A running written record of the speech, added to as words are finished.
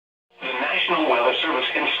National Weather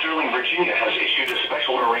Service in Sterling, Virginia has issued a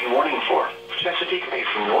special marine warning for Chesapeake Bay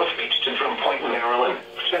from North Beach to Drum Point, Maryland.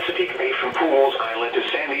 Chesapeake Bay from Pools Island to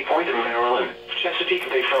Sandy Point in Maryland. Chesapeake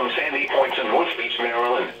Bay from Sandy Point to North Beach,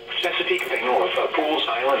 Maryland. Chesapeake Bay north of Pools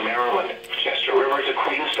Island, Maryland. Chester River to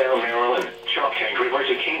Queenstown, Maryland. Choptank River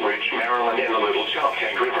to Cambridge, Maryland, and the Little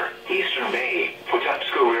Choptank River. Eastern Bay,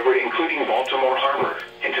 Patapsco River including Baltimore Harbor,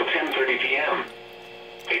 until 10:30 p.m.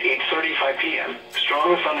 At 8:35 p.m.,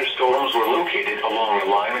 strong thunderstorms were located along a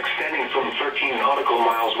line extending from 13 nautical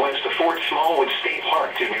miles west of Fort Smallwood State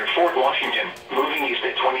Park to near Fort Washington, moving east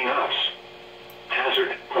at 20 knots.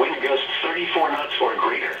 Hazard, wind gusts 34 knots or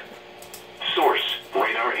greater. Source,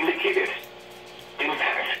 radar indicated.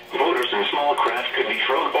 Impact, boaters and small craft could be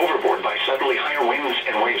thrown overboard by suddenly higher winds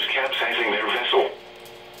and waves capsizing their vessel.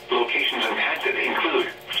 Locations impacted include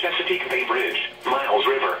Chesapeake Bay Bridge, Miles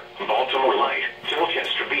River, Baltimore Light,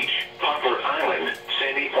 Tilchester Beach, Poplar Island,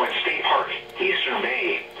 Sandy Point State Park, Eastern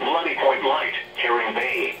Bay, Bloody Point Light, Herring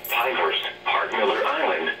Bay, Pinehurst, Hart Miller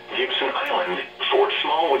Island, Gibson Island, Fort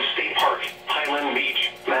Smallwood State Park, Highland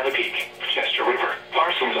Beach, Mattapique, Chester River,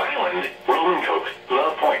 Parsons Island, Roanoke,